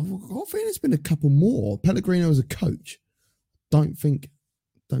it's been a couple more. Pellegrino as a coach, don't think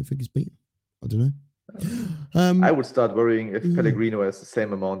he's beaten. I don't know. I would start worrying if Pellegrino has the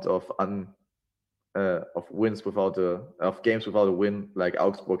same amount of wins of games without a win like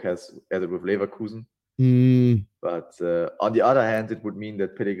Augsburg has it with Leverkusen. But on the other hand, it would mean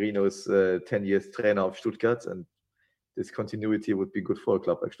that Pellegrino is 10 years trainer of Stuttgart, and this continuity would be good for a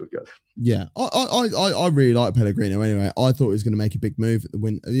club like Stuttgart. Yeah, I really like Pellegrino anyway. I thought he was going to make a big move at the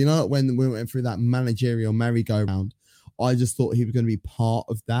win. You know, when we went through that managerial merry-go-round, I just thought he was going to be part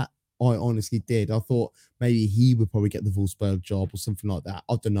of that. I honestly did. I thought maybe he would probably get the Wolfsburg job or something like that.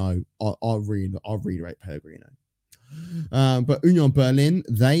 I don't know. I really rate Pellegrino. But Union Berlin,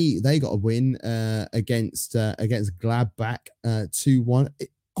 they got a win against Gladbach 2-1.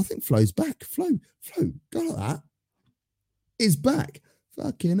 I think Flo's back. Flo, go like that. Is back.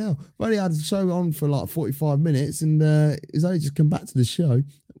 Fucking hell. I've only had the show on for like 45 minutes and he's only just come back to the show.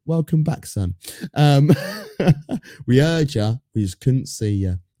 Welcome back, son. We heard you. We just couldn't see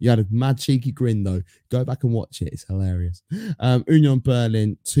you. You had a mad cheeky grin though. Go back and watch it. It's hilarious. Union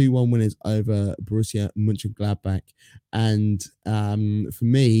Berlin 2-1 winners over Borussia Mönchengladbach. And for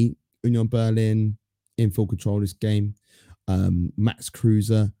me, Union Berlin in full control of this game. Max Kruse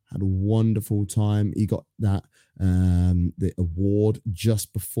had a wonderful time. He got that the award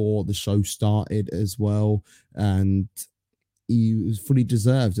just before the show started as well, and he was fully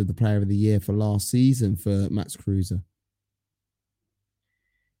deserved of the Player of the Year for last season for Max Kruse.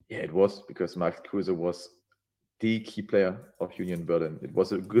 Yeah, it was, because Max Kruse was the key player of Union Berlin. It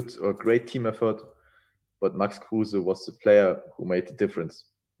was a great team effort, but Max Kruse was the player who made the difference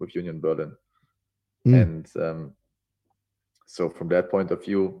with Union Berlin. And so from that point of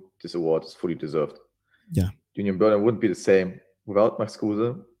view, this award is fully deserved. Yeah. Union Berlin wouldn't be the same without Max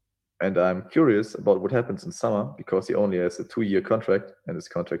Kruse. And I'm curious about what happens in summer, because he only has a 2-year contract and his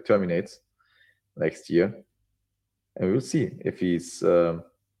contract terminates next year. And we'll see if he's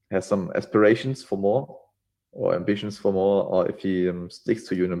has some aspirations for more or ambitions for more, or if he sticks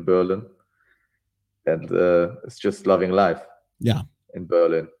to Union Berlin and is just loving life. Yeah. In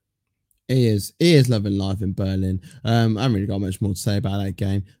Berlin. He is loving life in Berlin. I haven't really got much more to say about that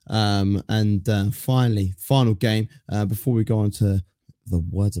game. And finally, final game before we go on to the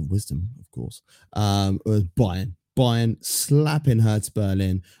words of wisdom, of course, was Bayern. Bayern slapping Hertha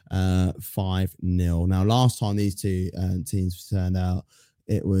Berlin 5-0. Now, last time these two teams turned out,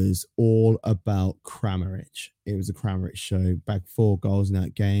 it was all about Kramaric. It was a Kramaric show. Bagged 4 goals in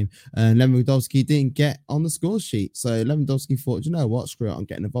that game. And Lewandowski didn't get on the score sheet. So Lewandowski thought, you know what? Screw it. I'm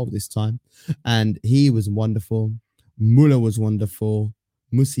getting involved this time. And he was wonderful. Müller was wonderful.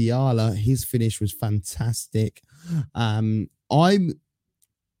 Musiala, his finish was fantastic. I'm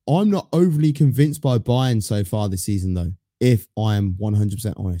not overly convinced by Bayern so far this season, though, if I am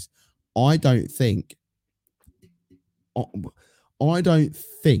 100% honest. I don't think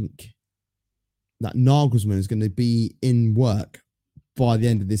that Nagelsmann is going to be in work by the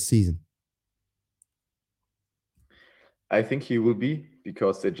end of this season. I think he will be,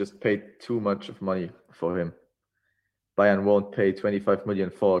 because they just paid too much of money for him. Bayern won't pay 25 million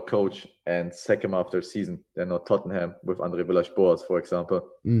for a coach and sack him after a season. They're not Tottenham with André Villas-Boas, for example.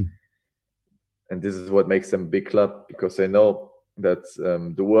 And this is what makes them a big club, because they know that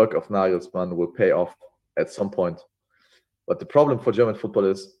the work of Nagelsmann will pay off at some point. But the problem for German football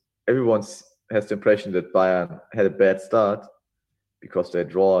is everyone has the impression that Bayern had a bad start because they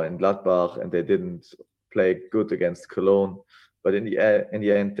draw in Gladbach and they didn't play good against Cologne. But in the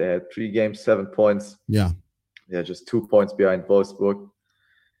end, they had 3 games, 7 points. Yeah. They're just 2 points behind Wolfsburg.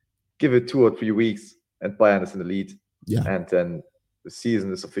 Give it 2 or 3 weeks and Bayern is in the lead. Yeah. And then the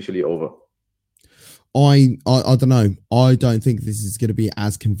season is officially over. I don't know. I don't think this is going to be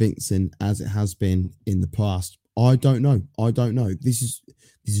as convincing as it has been in the past. I don't know. This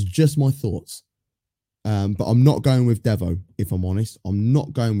is just my thoughts. But I'm not going with Devo, if I'm honest. I'm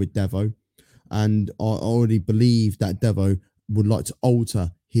not going with Devo. And I already believe that Devo would like to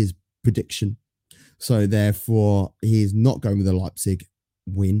alter his prediction. So therefore, he is not going with the Leipzig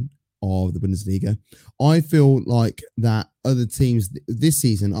win of the Bundesliga. I feel like that other teams this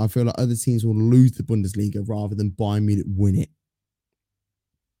season, I feel like other teams will lose the Bundesliga rather than Bayern Munich win it.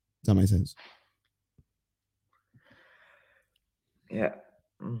 Does that make sense? Yeah.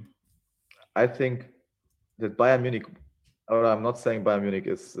 I think that Bayern Munich, or I'm not saying Bayern Munich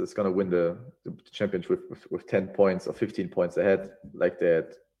is going to win the championship with 10 points or 15 points ahead, like they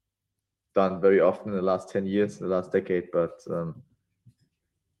had done very often in the last 10 years, in the last decade. But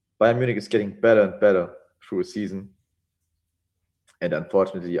Bayern Munich is getting better and better through a season. And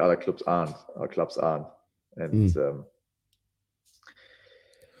unfortunately, other clubs aren't. And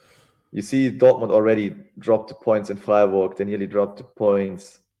you see Dortmund already dropped the points in Freiburg. They nearly dropped the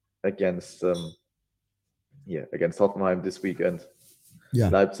points against against Hoffenheim this weekend. Yeah.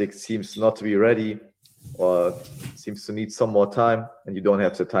 Leipzig seems not to be ready, or seems to need some more time. And you don't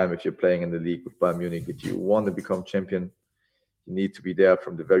have the time if you're playing in the league with Bayern Munich. If you want to become champion, you need to be there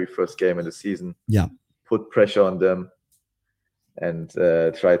from the very first game in the season. Yeah. Put pressure on them and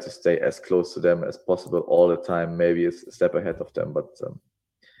try to stay as close to them as possible all the time, maybe a step ahead of them. But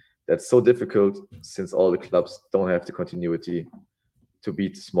that's so difficult since all the clubs don't have the continuity to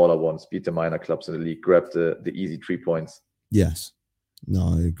beat the smaller ones, beat the minor clubs in the league, grab the easy 3 points. Yes.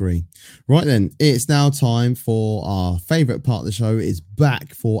 No, I agree. Right then, it's now time for our favourite part of the show. It's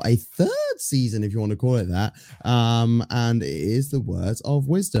back for a third season, if you want to call it that. And it is the words of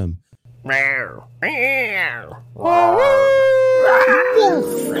wisdom. Wolfman's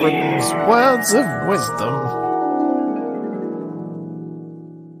words of wisdom.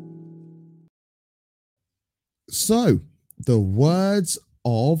 So, the words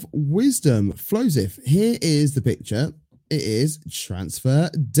of wisdom. Flozif, here is the picture. It is transfer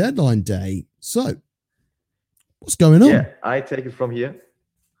deadline day. So, what's going on? Yeah, I take it from here.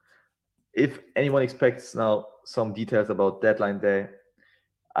 If anyone expects now some details about deadline day,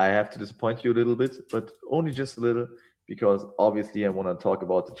 I have to disappoint you a little bit, but only just a little, because obviously I want to talk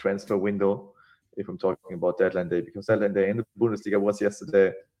about the transfer window if I'm talking about deadline day, because deadline day in the Bundesliga was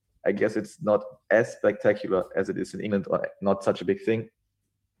yesterday. I guess it's not as spectacular as it is in England, or not such a big thing.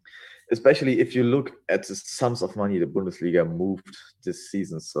 Especially if you look at the sums of money the Bundesliga moved this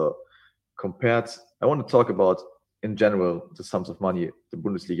season. So I want to talk about, in general, the sums of money the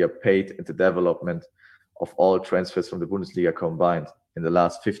Bundesliga paid in the development of all transfers from the Bundesliga combined in the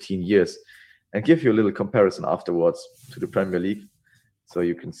last 15 years, and give you a little comparison afterwards to the Premier League, so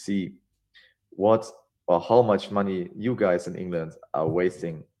you can see what or how much money you guys in England are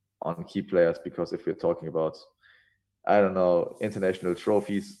wasting on key players. Because if we're talking about, I don't know, international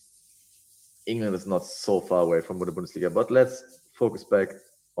trophies, England is not so far away from the Bundesliga. But let's focus back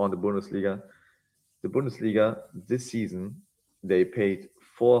on the Bundesliga. The Bundesliga this season, they paid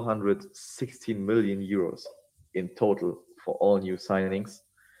 416 million euros in total for all new signings.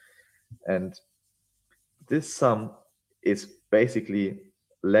 And this sum is basically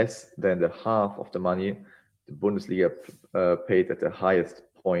less than the half of the money the Bundesliga paid at the highest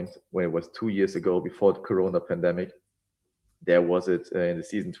point when it was 2 years ago, before the Corona pandemic. There was it in the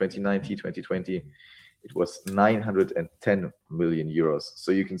season 2019-2020. It was 910 million euros.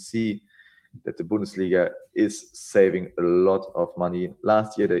 So you can see that the Bundesliga is saving a lot of money.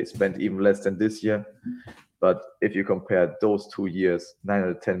 Last year, they spent even less than this year. But if you compare those 2 years,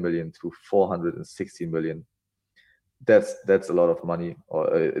 910 million to 416 million, that's a lot of money,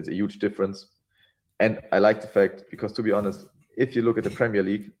 or it's a huge difference. And I like the fact, because to be honest, if you look at the Premier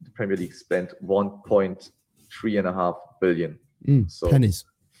League spent 1.3.5 billion. So pennies.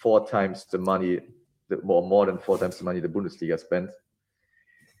 4 times the money, more than 4 times the money the Bundesliga spent.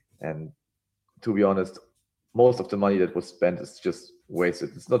 And to be honest, most of the money that was spent is just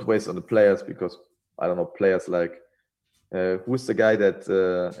wasted. It's not wasted on the players, because, I don't know, players like, who's the guy that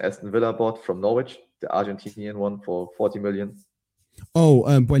Aston Villa bought from Norwich, the Argentinian one, for 40 million? Oh,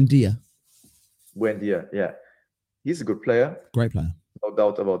 Buendia. Buendia, yeah. He's a good player. Great player. No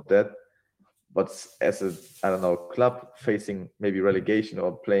doubt about that. But as a, I don't know, club facing maybe relegation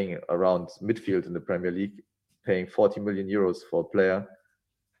or playing around midfield in the Premier League, paying 40 million euros for a player,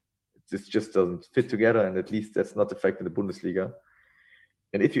 this just doesn't fit together. And at least that's not the fact in the Bundesliga.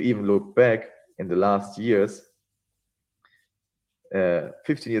 And if you even look back in the last years,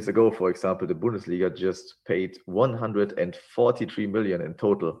 15 years ago, for example, the Bundesliga just paid 143 million in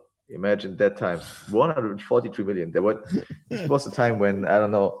total. Imagine that time, 143 million. It was a time when, I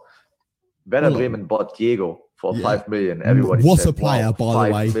don't know, Werder Bremen bought Diego for 5 million. Everybody what said, a player, wow, by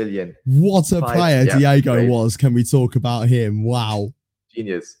the way. 5 million. What a player Diego great. was. Can we talk about him? Wow.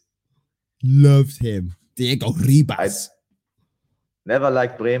 Genius. Loved him. Diego Ribas. I never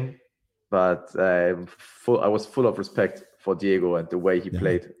liked Bremen, but I was full of respect for Diego and the way he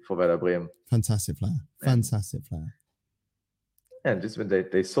played for Werder Bremen. Fantastic player. Fantastic player. And just when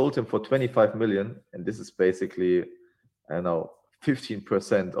they sold him for 25 million, and this is basically, I don't know,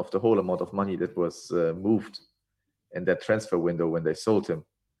 15% of the whole amount of money that was moved in that transfer window when they sold him.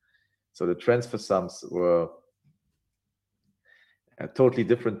 So the transfer sums were totally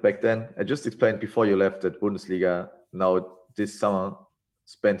different back then. I just explained before you left that Bundesliga now this summer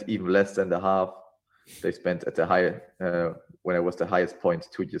spent even less than the half they spent at the high when it was the highest point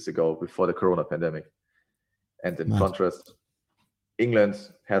 2 years ago before the Corona pandemic. And in contrast, England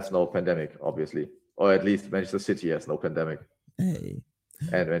has no pandemic, obviously, or at least Manchester City has no pandemic. Hey.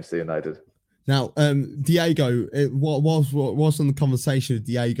 And Manchester United. Now, Diego, whilst on the conversation of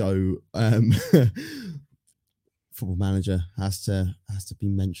Diego, Football Manager has to be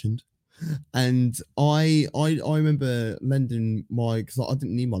mentioned. And I remember lending because I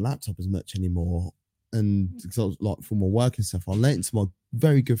didn't need my laptop as much anymore, and because I was like for my work and stuff, I lent it to my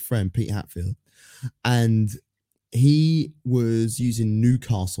very good friend Pete Hatfield, and he was using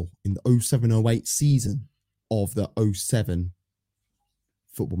Newcastle in the 07-08 season of the 07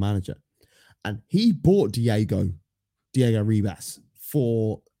 Football Manager, and he bought Diego Ribas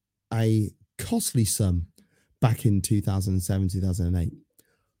for a costly sum back in 2007, 2008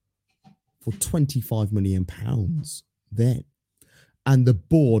 for £25 million then. And the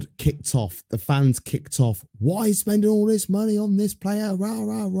board kicked off, the fans kicked off, why spending all this money on this player? Rah,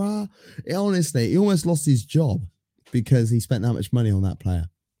 rah, rah. Honestly, he almost lost his job because he spent that much money on that player.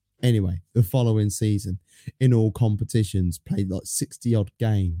 Anyway, the following season, in all competitions, played like 60-odd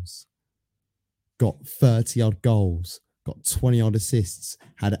games, got 30-odd goals, got 20-odd assists,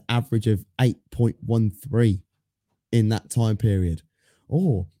 had an average of 8.13 in that time period.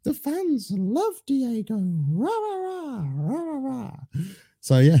 Oh, the fans love Diego. Rah, rah, rah, rah, rah, rah.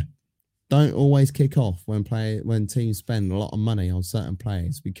 So, yeah, don't always kick off when teams spend a lot of money on certain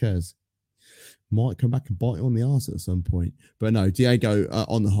players because might come back and bite you on the arse at some point. But no, Diego,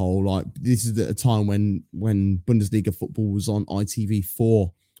 on the whole, like this is at a time when Bundesliga football was on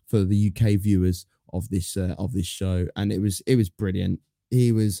ITV4 for the UK viewers of this show, and it was brilliant.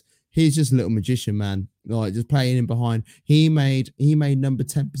 He's just a little magician, man. Like just playing in behind. He made number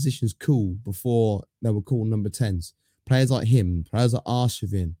 10 positions cool before they were cool number 10s. Players like him, players like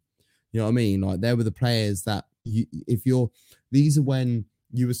Arshavin. You know what I mean? Like they were the players that these are when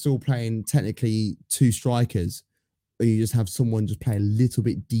you were still playing technically two strikers, or you just have someone just play a little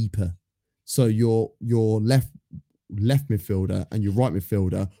bit deeper. So your left midfielder and your right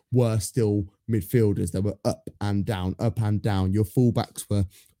midfielder were still midfielders. They were up and down. Your fullbacks were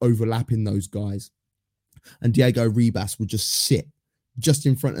overlapping those guys. And Diego Ribas would just sit just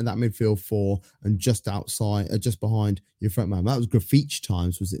in front of that midfield four and just outside, just behind your front man. That was Grafich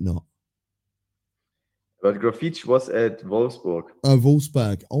times, was it not? But Grafich was at Wolfsburg. Oh,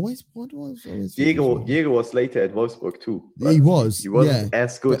 Wolfsburg. Always. Diego was later at Wolfsburg too. He was. He wasn't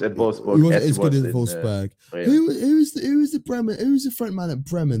as good at Wolfsburg. He wasn't as good at Wolfsburg. Yeah. Who was the Bremen? Who was the front man at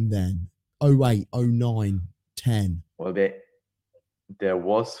Bremen then? 08, 09, 10. Well, there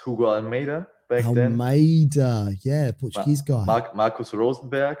was Hugo Almeida back then. Almeida, yeah, Portuguese guy. Marcus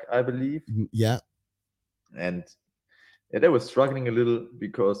Rosenberg, I believe. Yeah. And they were struggling a little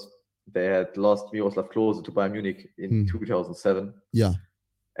because they had lost Miroslav Klose to Bayern Munich in 2007. Yeah.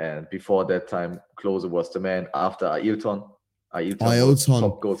 And before that time, Klose was the man after Ailton. Was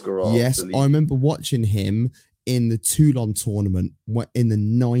top goal scorer. Yes, I remember watching him in the Toulon tournament in the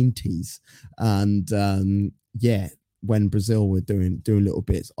 90s. And when Brazil were doing little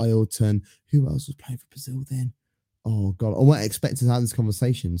bits. Ailton, who else was playing for Brazil then? Oh, God. I wasn't expecting to have this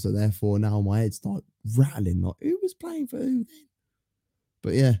conversation. So therefore, now my head's like rattling. Like, who was playing for who then?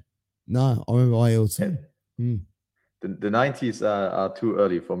 But yeah. No, I remember Ailton. The 90s are too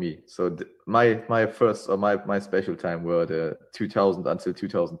early for me. So my first or my special time were the 2000 until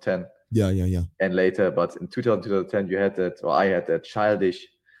 2010. Yeah. And later, but in 2010 you had that, or I had that childish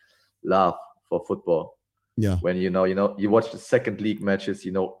love for football. Yeah. When you watch the second league matches,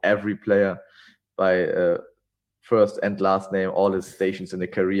 every player by first and last name, all his stations in the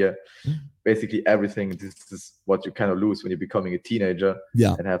career, basically everything. This is what you kind of lose when you're becoming a teenager,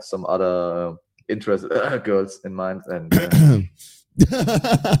 and have some other interest girls in mind. And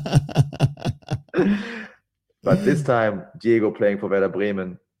but this time, Diego playing for Werder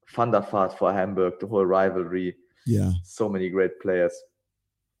Bremen, Van der Vaart for Hamburg, the whole rivalry. Yeah, so many great players.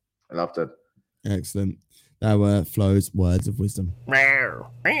 I love that. Excellent. That were Flo's words of wisdom. Wolfman's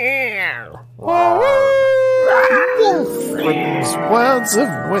words of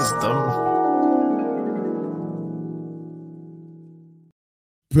wisdom.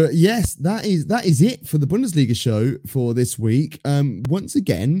 But yes, that is it for the Bundesliga show for this week. Once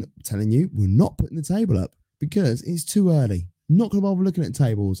again, I'm telling you, we're not putting the table up because it's too early. Not going to bother looking at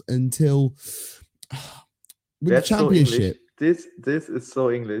tables until with the championship. So this is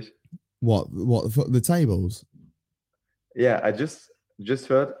so English. What the tables? Yeah, I just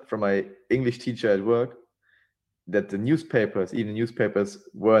heard from my English teacher at work that the newspapers, even newspapers,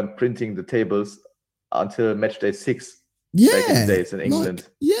 weren't printing the tables until match day 6 back in the Yeah, days in like, England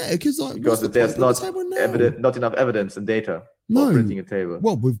yeah, because what's because the there's point of the table now? not enough evidence and data for No. printing a table.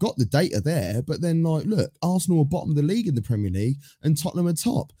 Well, we've got the data there, but then like, look, Arsenal are bottom of the league in the Premier League, and Tottenham are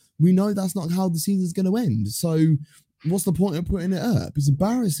top. We know that's not how the season's going to end. So, what's the point of putting it up? It's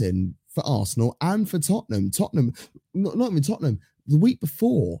embarrassing for Arsenal and for Tottenham. Tottenham, not even Tottenham. The week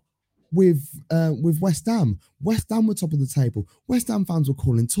before, with West Ham, West Ham were top of the table. West Ham fans were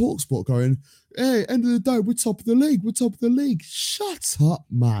calling TalkSport, going, "Hey, end of the day, we're top of the league. We're top of the league." Shut up,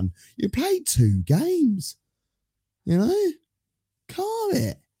 man! You played 2 games. You know. Calm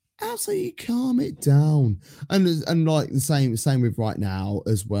it, absolutely calm it down, and like the same with right now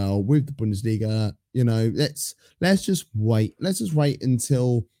as well with the Bundesliga. You know, let's just wait. Let's just wait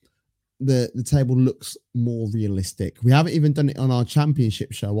until the table looks more realistic. We haven't even done it on our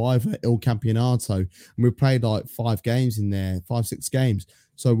championship show either, Il Campionato, and we played like 5 games in there, 5-6 games.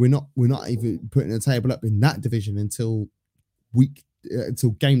 So we're not even putting the table up in that division until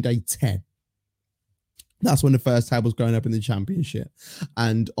game day 10. That's when the first table's going up in the championship.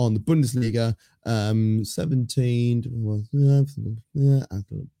 And on the Bundesliga, 17,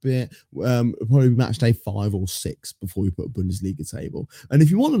 probably match day 5 or 6 before we put a Bundesliga table. And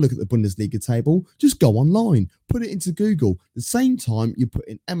if you want to look at the Bundesliga table, just go online, put it into Google. At the same time, you put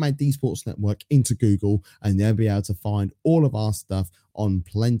in MAD Sports Network into Google, and they'll be able to find all of our stuff on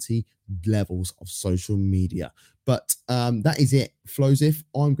plenty levels of social media. But that is it. Flozif,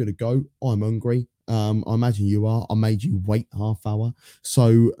 I'm going to go. I'm hungry. I imagine you are. I made you wait half hour.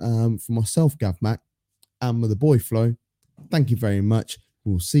 So for myself, Gavmac, and with the boy Flo, thank you very much.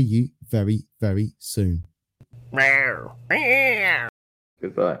 We'll see you very, very soon.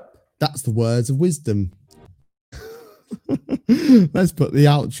 Goodbye. That's the words of wisdom. Let's put the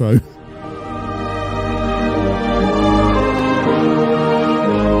outro.